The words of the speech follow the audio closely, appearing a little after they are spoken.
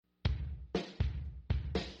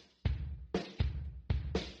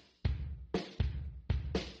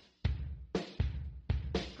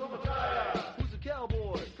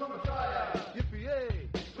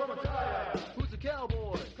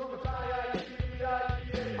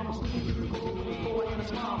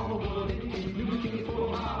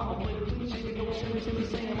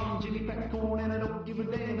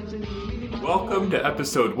Welcome to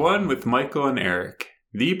episode 1 with Michael and Eric,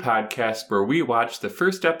 the podcast where we watch the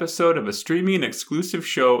first episode of a streaming exclusive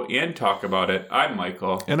show and talk about it. I'm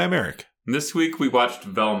Michael. And I'm Eric. And this week we watched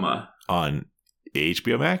Velma. On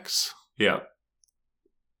HBO Max? Yeah.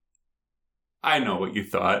 I know what you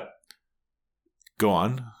thought. Go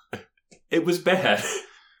on. It was bad.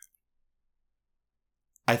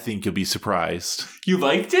 I think you'll be surprised. You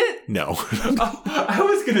liked it? No. I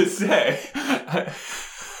was going to say.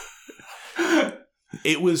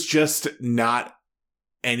 It was just not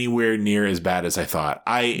anywhere near as bad as I thought.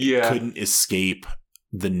 I couldn't escape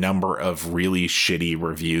the number of really shitty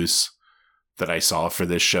reviews that I saw for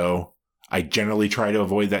this show. I generally try to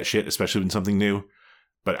avoid that shit, especially when something new.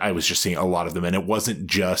 But I was just seeing a lot of them. And it wasn't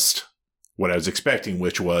just what I was expecting,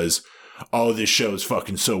 which was, oh, this show is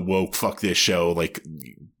fucking so woke. Fuck this show. Like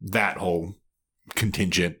that whole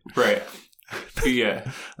contingent. Right.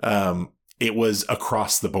 Yeah. It was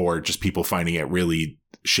across the board, just people finding it really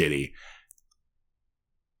shitty.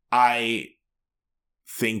 I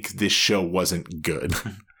think this show wasn't good.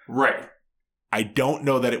 Right. I don't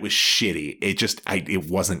know that it was shitty. It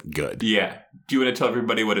wasn't good. Yeah. Do you want to tell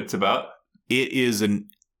everybody what it's about? It is an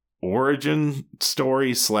origin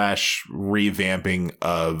story / revamping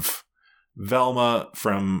of Velma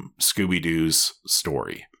from Scooby-Doo's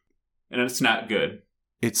story. And it's not good.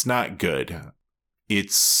 It's not good.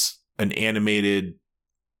 It's an animated.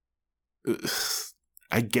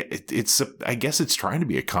 I guess it's trying to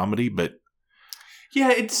be a comedy, but yeah,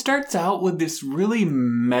 it starts out with this really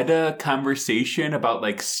meta conversation about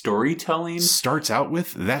like storytelling. Starts out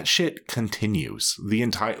with that shit continues the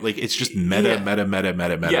entire it's just meta.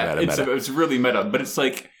 It's really meta, but it's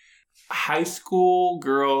like high school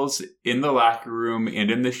girls in the locker room and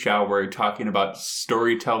in the shower talking about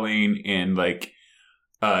storytelling and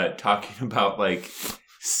talking about like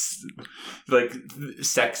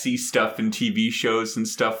sexy stuff in TV shows and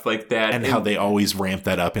stuff like that. And how they always ramp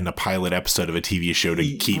that up in a pilot episode of a TV show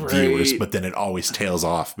to keep viewers, but then it always tails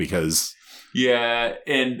off because... Yeah,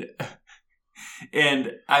 and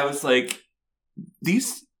I was like,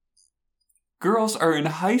 these girls are in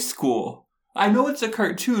high school. I know it's a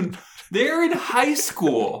cartoon. They're in high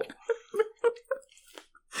school.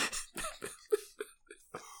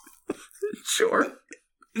 Sure.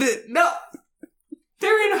 No.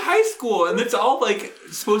 They're in high school, and it's all, like,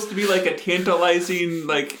 supposed to be, like, a tantalizing,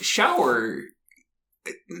 like, shower.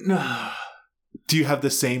 Do you have the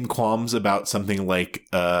same qualms about something like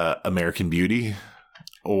American Beauty?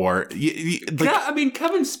 Or... yeah, I mean,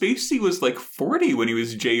 Kevin Spacey was, like, 40 when he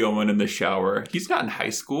was Jay Owen in the shower. He's not in high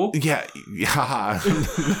school. Yeah.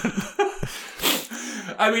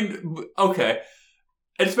 I mean, okay.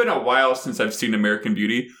 It's been a while since I've seen American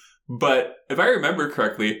Beauty, but if I remember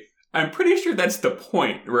correctly... I'm pretty sure that's the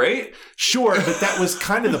point, right? Sure, but that was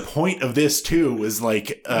kind of the point of this too. Was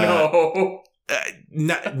like, no,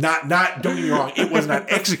 not. Don't get me wrong. It was not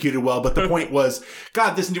executed well, but the point was,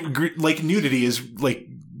 God, this nudity is like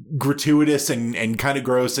gratuitous and kind of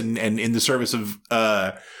gross and in the service of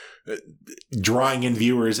drawing in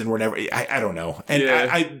viewers and whatever. I don't know.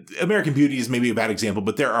 And American Beauty is maybe a bad example,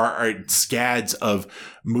 but there are scads of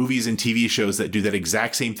movies and TV shows that do that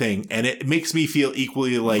exact same thing. And it makes me feel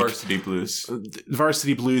equally like Varsity Blues.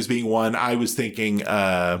 Varsity Blues being one. I was thinking,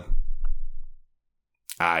 I'm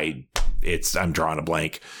drawing a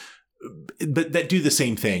blank, but that do the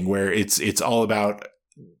same thing where it's all about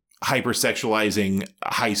hypersexualizing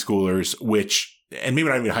high schoolers, and maybe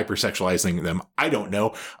not even hypersexualizing them. I don't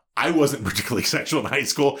know. I wasn't particularly sexual in high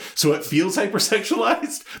school, so it feels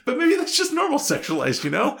hypersexualized, but maybe that's just normal sexualized, you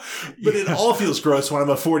know? But it all feels gross when I'm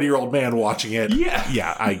a 40-year-old man watching it. Yeah.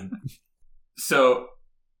 Yeah, So,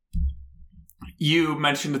 you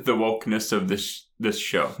mentioned the wokeness of this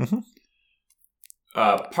show. Mm-hmm.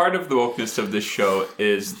 Part of the wokeness of this show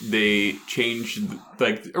is they changed,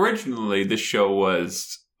 like, originally this show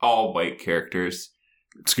was all white characters.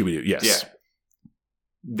 Scooby-Doo, yes. Yeah.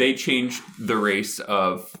 They changed the race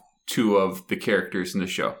of 2 of the characters in the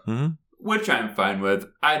show, which I'm fine with.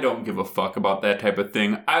 I don't give a fuck about that type of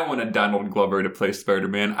thing. I wanted Donald Glover to play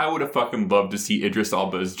Spider-Man. I would have fucking loved to see Idris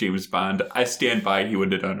Elba as James Bond. I stand by. He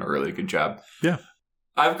would have done a really good job. Yeah.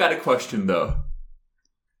 I've got a question, though.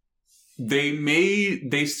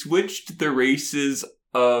 They switched the races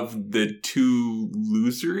of the 2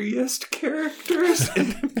 loseriest characters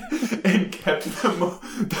and kept them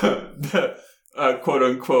the quote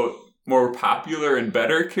unquote more popular and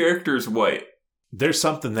better characters white. There's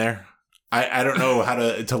something there. I don't know how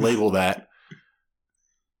to label that.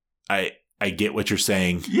 I get what you're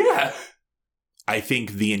saying. Yeah. I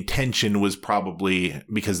think the intention was probably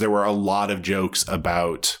because there were a lot of jokes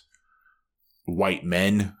about white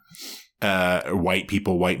men, white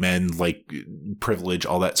people, white men, like privilege,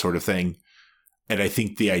 all that sort of thing. And I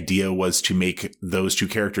think the idea was to make those two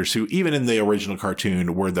characters who, even in the original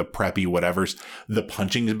cartoon, were the preppy whatevers, the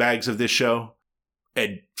punching bags of this show,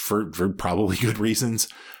 and for probably good reasons.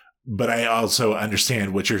 But I also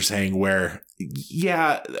understand what you're saying where,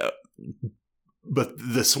 yeah, but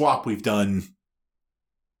the swap we've done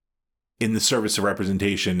in the service of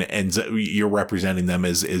representation, and you're representing them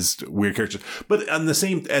as weird characters. But on the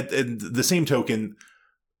same at the same token,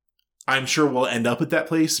 I'm sure we'll end up at that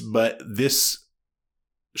place. But this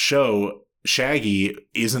show, Shaggy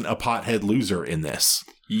isn't a pothead loser in this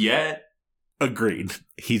yet. Agreed.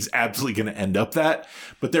 He's absolutely going to end up that.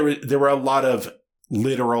 But there were a lot of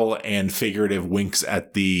literal and figurative winks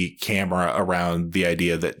at the camera around the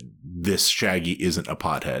idea that this Shaggy isn't a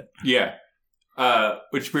pothead. Yeah.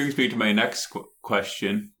 Which brings me to my next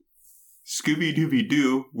question.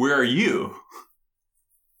 Scooby-Dooby-Doo, where are you?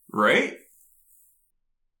 Right?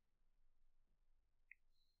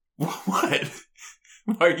 What?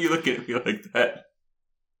 Why are you looking at me like that?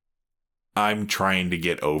 I'm trying to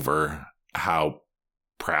get over how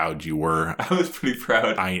proud you were. I was pretty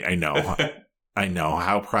proud. I know. I know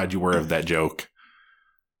how proud you were of that joke.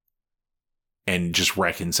 And just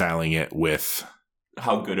reconciling it with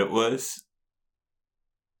how good it was.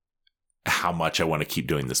 How much I want to keep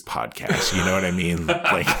doing this podcast. You know what I mean?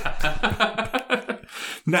 Like,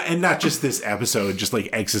 not just this episode, just like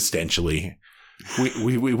existentially.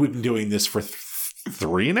 We've been doing this for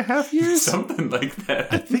 3.5 years? Something like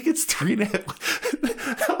that. I think it's 3.5.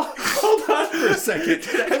 Hold on for a second.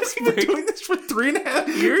 Have we been doing this for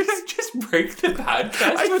 3.5 years? Just break the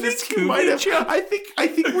podcast. I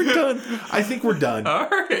think we're done. I think we're done. All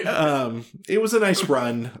right. It was a nice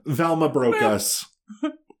run. Velma broke us.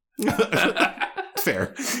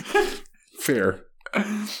 Fair.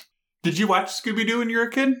 Did you watch Scooby-Doo when you were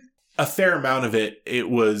a kid? A fair amount of it.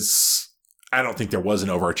 It was, I don't think there was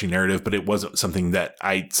an overarching narrative, but it wasn't something that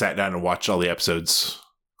I sat down and watched all the episodes.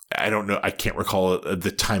 I don't know. I can't recall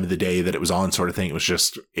the time of the day that it was on, sort of thing. It was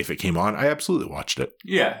just, if it came on, I absolutely watched it.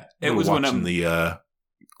 Yeah. It was one of the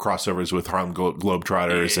crossovers with Harlem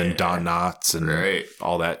Globetrotters and Don Knotts and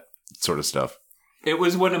all that sort of stuff. It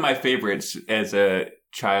was one of my favorites as a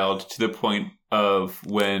child, to the point of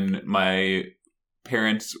when my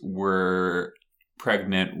parents were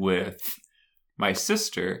pregnant with my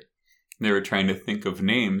sister, they were trying to think of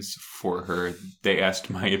names for her. They asked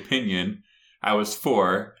my opinion. I was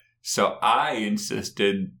 4, so I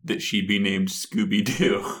insisted that she be named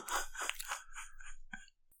Scooby-Doo.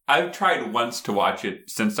 I've tried once to watch it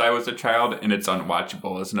since I was a child, and it's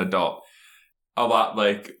unwatchable as an adult. A lot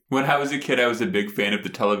like when I was a kid, I was a big fan of the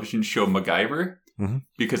television show MacGyver. Mm-hmm.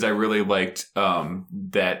 Because I really liked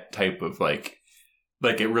that type of like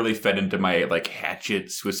it really fed into my like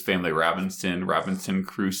Hatchet, Swiss Family Robinson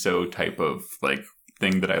Crusoe type of like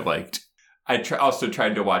thing that I liked. I also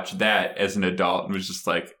tried to watch that as an adult and was just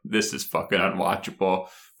like, this is fucking unwatchable.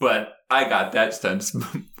 But I got that sense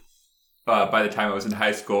by the time I was in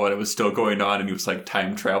high school, and it was still going on, and he was like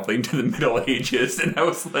time traveling to the Middle Ages, and I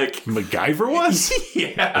was like, MacGyver was?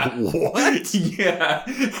 Yeah. What? Yeah.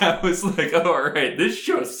 I was like, oh, all right, this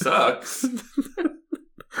show sucks.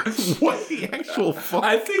 What the actual fuck?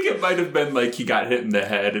 I think it might have been like he got hit in the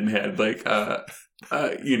head and had like, he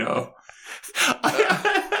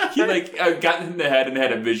like got hit in the head and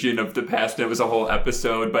had a vision of the past, and it was a whole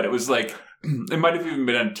episode, but it was like, it might have even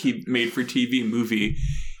been a made for TV movie.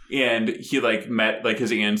 And he like met like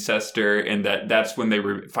his ancestor, and that's when they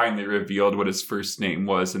finally revealed what his first name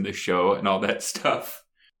was in the show and all that stuff.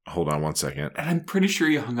 Hold on one second. And I'm pretty sure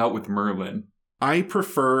he hung out with Merlin. I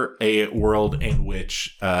prefer a world in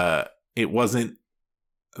which it wasn't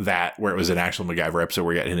that where it was an actual MacGyver episode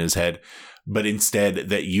where he got hit in his head, but instead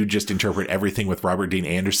that you just interpret everything with Robert Dean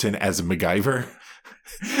Anderson as a MacGyver.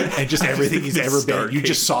 And just everything he's ever been. You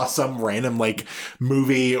just saw some random like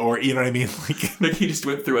movie, or you know what I mean? Like he just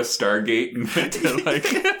went through a Stargate and went to like.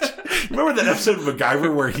 Remember that episode of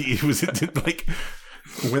MacGyver where he was like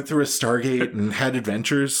went through a Stargate and had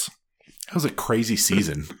adventures? That was a crazy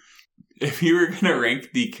season. If you were gonna rank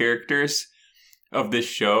the characters of this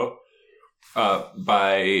show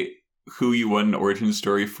by who you want an origin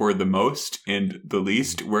story for the most and the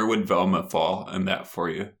least, where would Velma fall in that for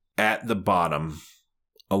you? At the bottom.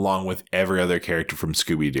 Along with every other character from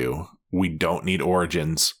Scooby-Doo. We don't need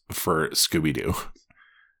origins for Scooby-Doo.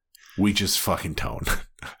 We just fucking don't.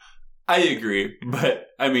 I agree, but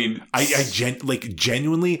I mean...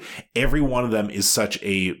 genuinely, every one of them is such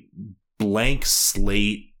a blank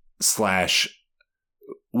slate /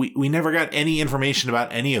 we never got any information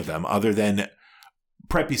about any of them other than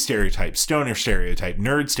preppy stereotype, stoner stereotype,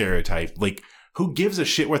 nerd stereotype. Like, who gives a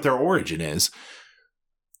shit what their origin is?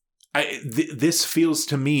 This feels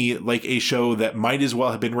to me like a show that might as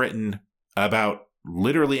well have been written about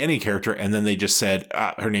literally any character, and then they just said,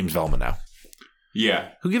 her name's Velma now.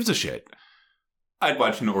 Yeah. Who gives a shit? I'd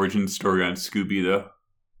watch an origin story on Scooby, though.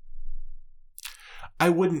 I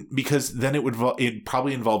wouldn't, because then it'd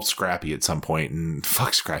probably involve Scrappy at some point, and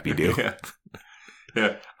fuck Scrappy Doo.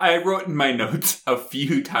 Yeah. I wrote in my notes a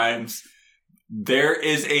few times, there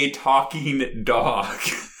is a talking dog.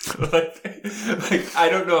 like I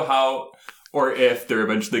don't know how or if they're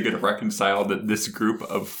eventually going to reconcile that this group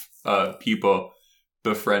of people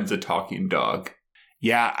befriends a talking dog.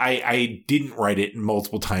 Yeah, I didn't write it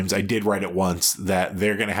multiple times. I did write it once that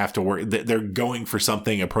they're going to have to work. They're going for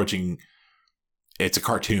something approaching. It's a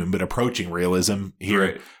cartoon, but approaching realism here.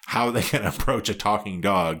 Right. How are they going to approach a talking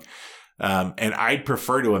dog? And I'd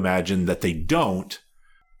prefer to imagine that they don't,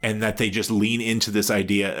 and that they just lean into this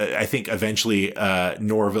idea. I think eventually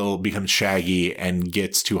Norville becomes Shaggy and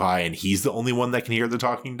gets too high, and he's the only one that can hear the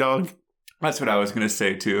talking dog. That's what I was going to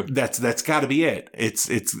say, too. That's got to be it. It's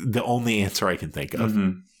the only answer I can think of.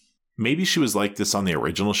 Mm-hmm. Maybe she was like this on the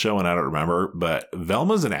original show, and I don't remember, but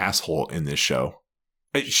Velma's an asshole in this show.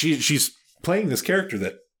 She's playing this character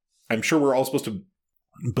that I'm sure we're all supposed to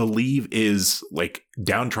believe is like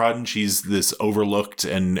downtrodden. She's this overlooked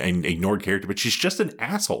and ignored character, but she's just an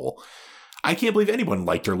asshole. I can't believe anyone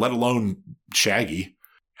liked her, let alone Shaggy.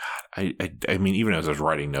 God, I mean, even as I was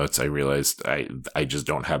writing notes, I realized I just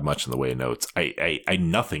don't have much in the way of notes. I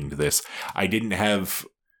nothinged this. I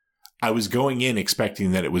was going in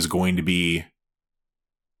expecting that it was going to be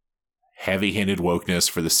heavy-handed wokeness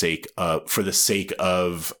for the sake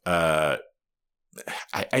of I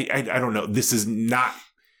don't know. This is not,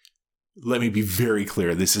 let me be very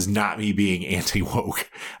clear. This is not me being anti-woke.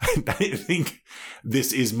 I think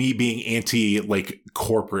this is me being like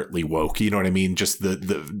corporately woke. You know what I mean? Just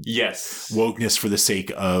the yes, wokeness for the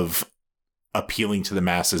sake of appealing to the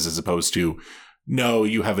masses, as opposed to, no,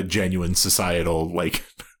 you have a genuine societal like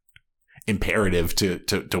imperative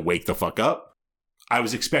to wake the fuck up. I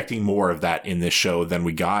was expecting more of that in this show than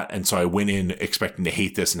we got. And so I went in expecting to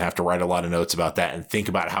hate this and have to write a lot of notes about that and think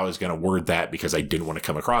about how I was going to word that, because I didn't want to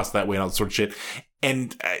come across that way and all that sort of shit.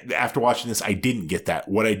 And after watching this, I didn't get that.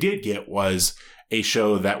 What I did get was a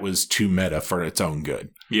show that was too meta for its own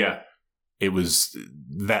good. Yeah. It was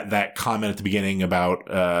that comment at the beginning about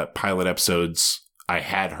pilot episodes I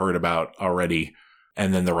had heard about already.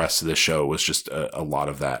 And then the rest of the show was just a lot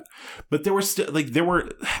of that. But there were still there were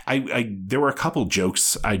a couple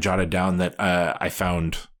jokes I jotted down that I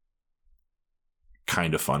found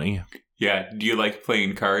kind of funny. Yeah. Do you like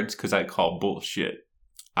playing cards? Because I call bullshit.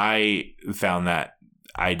 I found that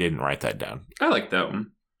I didn't write that down. I like that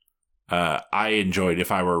one. I enjoyed, if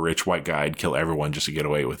I were a rich white guy, I'd kill everyone just to get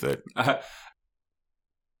away with it.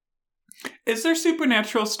 Is there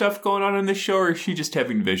supernatural stuff going on in this show, or is she just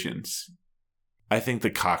having visions? I think the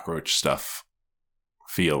cockroach stuff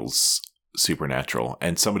feels supernatural,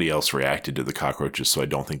 and somebody else reacted to the cockroaches, so I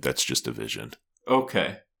don't think that's just a vision.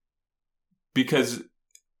 Okay. Because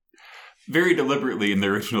very deliberately in the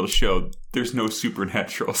original show, there's no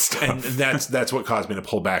supernatural stuff. And that's what caused me to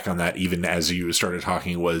pull back on that, even as you started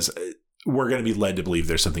talking, was we're going to be led to believe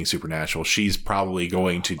there's something supernatural. She's probably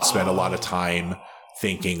going to spend a lot of time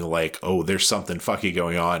thinking like, oh, there's something fucky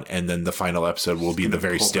going on, and then the final episode will be the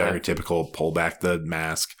very stereotypical pull back the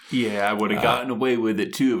mask. Yeah, I would have gotten away with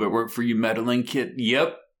it too if it weren't for you meddling, kid.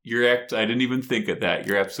 Yep, I didn't even think of that.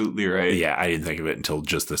 You're absolutely right. Yeah, I didn't think of it until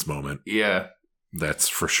just this moment. Yeah, that's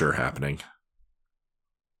for sure happening.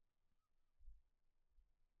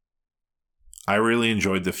 I really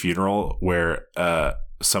enjoyed the funeral where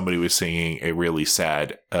somebody was singing a really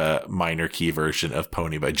sad minor key version of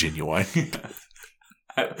Pony by Genuine.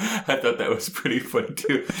 I thought that was pretty funny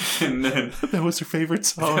too. And then that was her favorite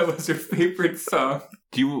song. That was her favorite song.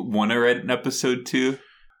 Do you want to write an episode 2?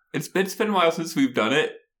 It's been a while since we've done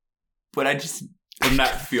it, but I'm not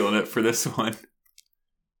feeling it for this one.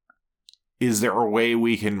 Is there a way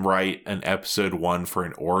we can write an episode 1 for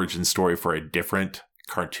an origin story for a different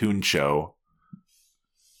cartoon show?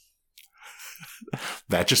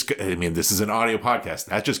 This is an audio podcast.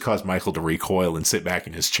 That just caused Michael to recoil and sit back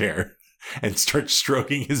in his chair and start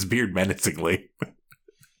stroking his beard menacingly.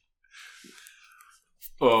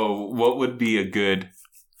 Oh, what would be a good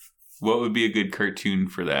cartoon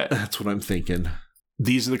for that? That's what I'm thinking.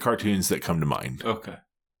 These are the cartoons that come to mind. Okay.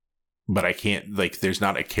 But I can't, there's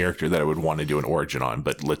not a character that I would want to do an origin on,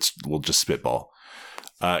 but we'll just spitball.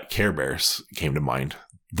 Care Bears came to mind.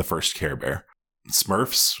 The first Care Bear.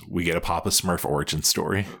 Smurfs. We get a Papa Smurf origin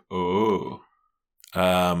story. Oh.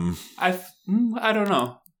 I don't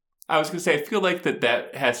know. I was gonna say I feel like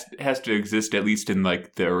that has to exist at least in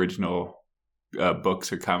like the original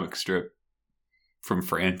books or comic strip from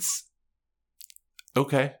France.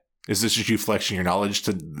 Okay. Is this just you flexing your knowledge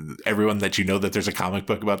to everyone that you know that there's a comic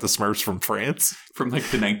book about the Smurfs from France? From like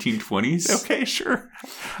the 1920s? Okay, sure.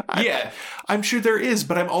 Yeah. I'm sure there is,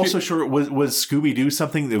 but I'm also sure was Scooby-Doo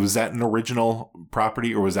something that was that an original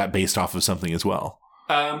property or was that based off of something as well?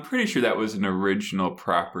 I'm pretty sure that was an original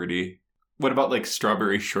property. What about like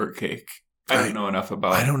Strawberry Shortcake? I don't know enough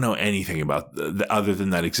about. I don't know anything about other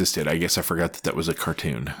than that existed. I guess I forgot that was a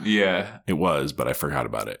cartoon. Yeah. It was, but I forgot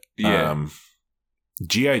about it. Yeah.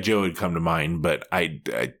 G.I. Joe had come to mind, but I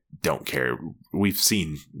don't care. We've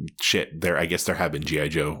seen shit there. I guess there have been G.I.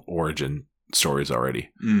 Joe origin stories already.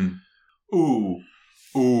 Mm.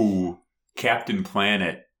 Ooh. Captain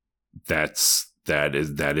Planet. That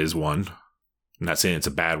is one. I'm not saying it's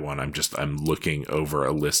a bad one. I'm looking over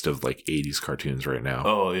a list of like 80s cartoons right now.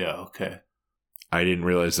 Oh yeah, okay. I didn't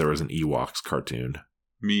realize there was an Ewoks cartoon.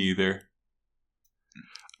 Me either.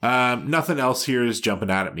 Nothing else here is jumping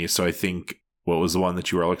out at me, so I think what was the one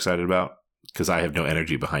that you were all excited about? Because I have no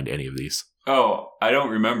energy behind any of these. Oh, I don't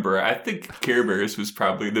remember. I think Care Bears was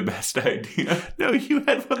probably the best idea. No, you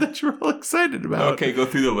had one that you were all excited about. Okay, go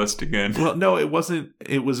through the list again. Well, no, it wasn't.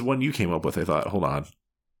 It was one you came up with, I thought. Hold on.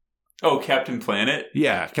 Oh, Captain Planet?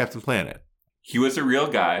 Yeah, Captain Planet. He was a real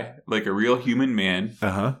guy, like a real human man.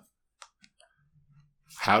 Uh-huh.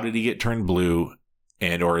 How did he get turned blue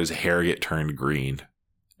and or his hair get turned green?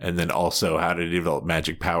 And then also, how did he develop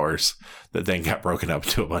magic powers that then got broken up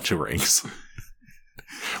into a bunch of rings?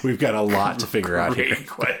 We've got a lot to figure out here.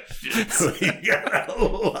 Questions. We've got a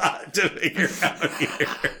lot to figure out here.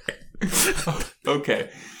 Okay.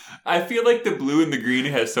 I feel like the blue and the green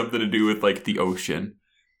has something to do with, like, the ocean.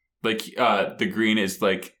 Like, the green is,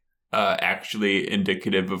 like, actually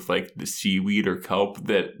indicative of, like, the seaweed or kelp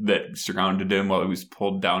that surrounded him while he was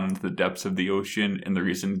pulled down into the depths of the ocean. And the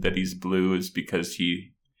reason that he's blue is because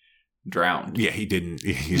he drowned. Yeah, he didn't.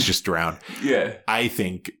 He's just drowned. Yeah. I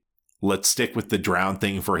think let's stick with the drown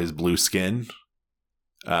thing for his blue skin.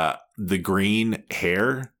 The green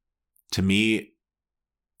hair, to me,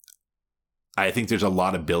 I think there's a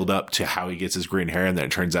lot of buildup to how he gets his green hair, and then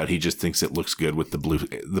it turns out he just thinks it looks good with the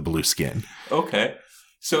blue skin. Okay.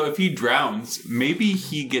 So if he drowns, maybe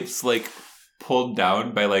he gets, like, pulled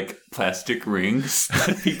down by, like, plastic rings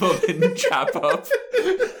that people can chop up.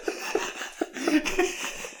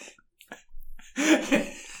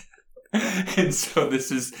 And so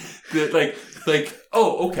this is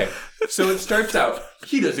oh, okay. So it starts out,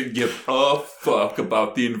 he doesn't give a fuck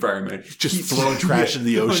about the environment. He's throwing trash in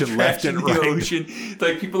the ocean left and right. Ocean.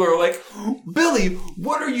 Like, people are like, Billy,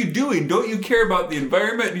 what are you doing? Don't you care about the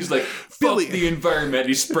environment? And he's like, Billy, fuck the environment.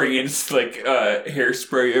 He's spraying, like,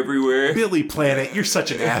 hairspray everywhere. Billy Planet, you're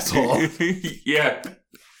such an asshole. Yeah.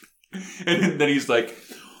 And then he's like,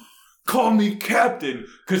 call me captain,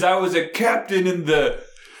 because I was a captain in the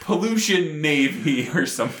pollution navy or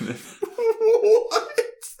something. What?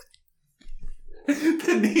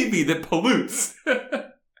 The navy that pollutes.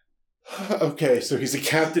 Okay, so he's a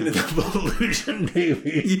captain in the pollution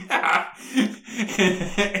navy. Yeah.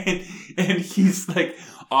 And he's like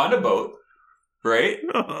on a boat, right?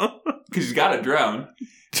 Because he's got to drown.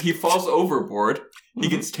 He falls overboard. He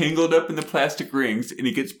gets tangled up in the plastic rings, and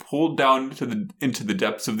he gets pulled down into the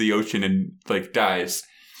depths of the ocean and, like, dies.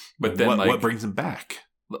 But then, what brings him back?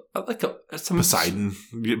 Like Poseidon.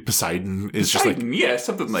 Poseidon is just like, yeah,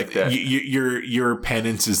 something like that. Your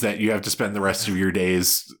penance is that you have to spend the rest of your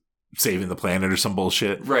days saving the planet or some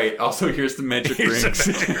bullshit. Right. Also, here's the magic rings.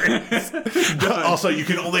 Also, you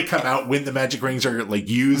can only come out when the magic rings are, like,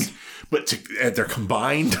 used, but they're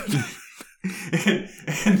combined. And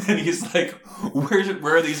then he's like,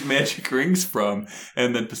 where are these magic rings from?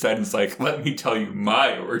 And then Poseidon's like, let me tell you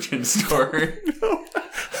my origin story.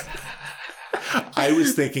 I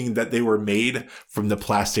was thinking that they were made from the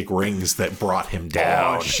plastic rings that brought him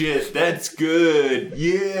down. Oh, shit. That's good.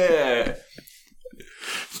 Yeah.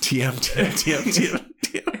 TM.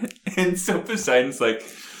 And so Poseidon's like,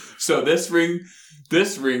 so this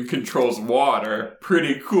ring controls water.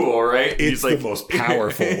 Pretty cool, right? It's like, the most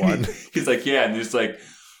powerful one. He's like, yeah. And he's like,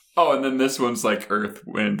 oh, and then this one's like earth,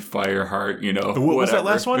 wind, fire, heart, you know. What whatever. Was that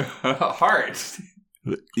last one? Heart.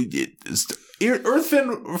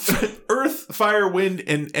 Earth, fire, wind,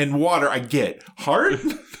 and water, I get. Heart?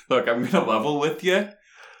 Look, I'm going to level with you.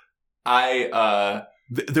 I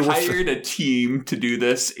hired a team to do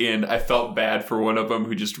this, and I felt bad for one of them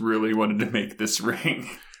who just really wanted to make this ring.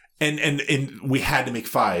 And we had to make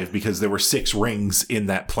 5 because there were 6 rings in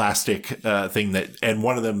that plastic thing and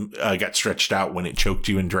one of them got stretched out when it choked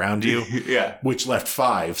you and drowned you. Yeah. Which left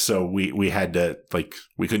 5. So we had to,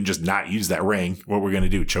 we couldn't just not use that ring. What we're going to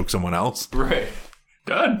do, choke someone else? Right.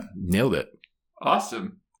 Done. Nailed it.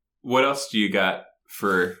 Awesome. What else do you got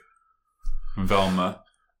for Velma?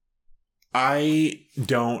 I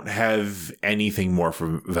don't have anything more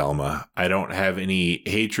for Velma. I don't have any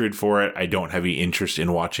hatred for it. I don't have any interest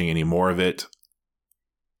in watching any more of it.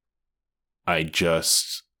 I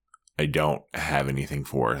don't have anything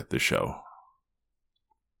for the show.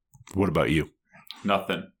 What about you?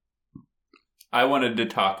 Nothing. I wanted to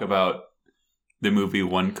talk about the movie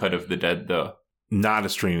One Cut of the Dead, though. Not a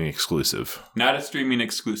streaming exclusive. Not a streaming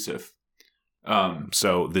exclusive.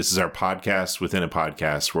 So this is our podcast within a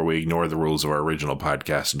podcast where we ignore the rules of our original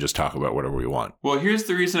podcast and just talk about whatever we want. Well, here's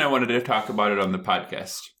the reason I wanted to talk about it on the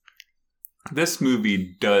podcast. This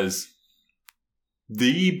movie does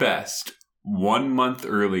the best 1 month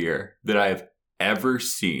earlier that I've ever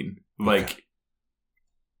seen. Like,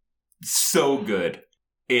 so good.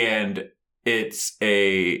 And it's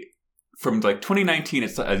from 2019,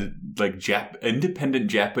 it's a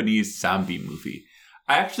independent Japanese zombie movie.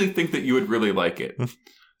 I actually think that you would really like it.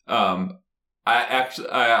 I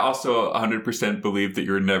also 100% believe that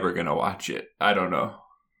you're never going to watch it. I don't know.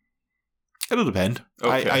 It'll depend.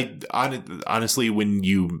 Okay. Honestly, when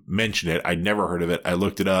you mention it, I'd never heard of it. I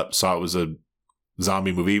looked it up, saw it was a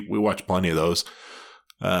zombie movie. We watched plenty of those.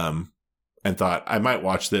 And thought I might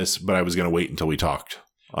watch this, but I was going to wait until we talked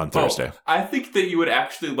on Thursday. I think that you would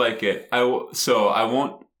actually like it. So I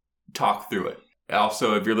won't talk through it.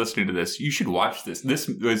 Also, if you're listening to this, you should watch this. This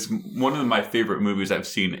was one of my favorite movies I've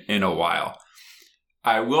seen in a while.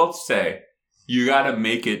 I will say, you got to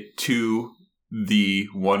make it to the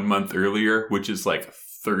 1 month earlier, which is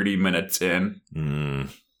 30 minutes in. And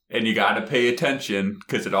you got to pay attention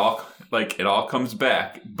because it all comes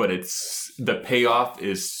back, but the payoff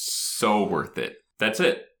is so worth it. That's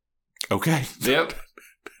it. Okay. Yep.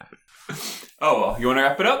 Oh, well, you want to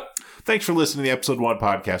wrap it up? Thanks for listening to the Episode 1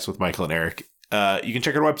 podcast with Michael and Eric. You can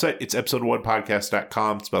check our website. It's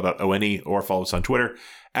episode1podcast.com, spelled out O-N-E, or follow us on Twitter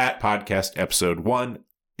at podcast episode 1.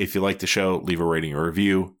 If you like the show, leave a rating or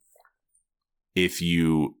review. If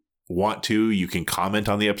you want to, you can comment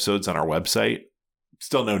on the episodes on our website.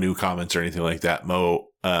 Still no new comments or anything like that. Mo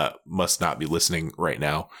must not be listening right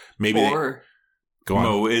now. Go on.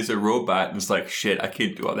 Mo is a robot and is like, shit, I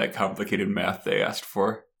can't do all that complicated math they asked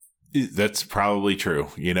for. That's probably true.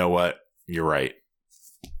 You know what? You're right.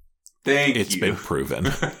 It's been proven.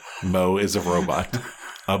 Mo is a robot.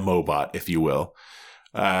 A Mobot, if you will.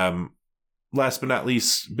 Last but not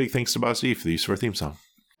least, big thanks to Boz D for the use of our theme song.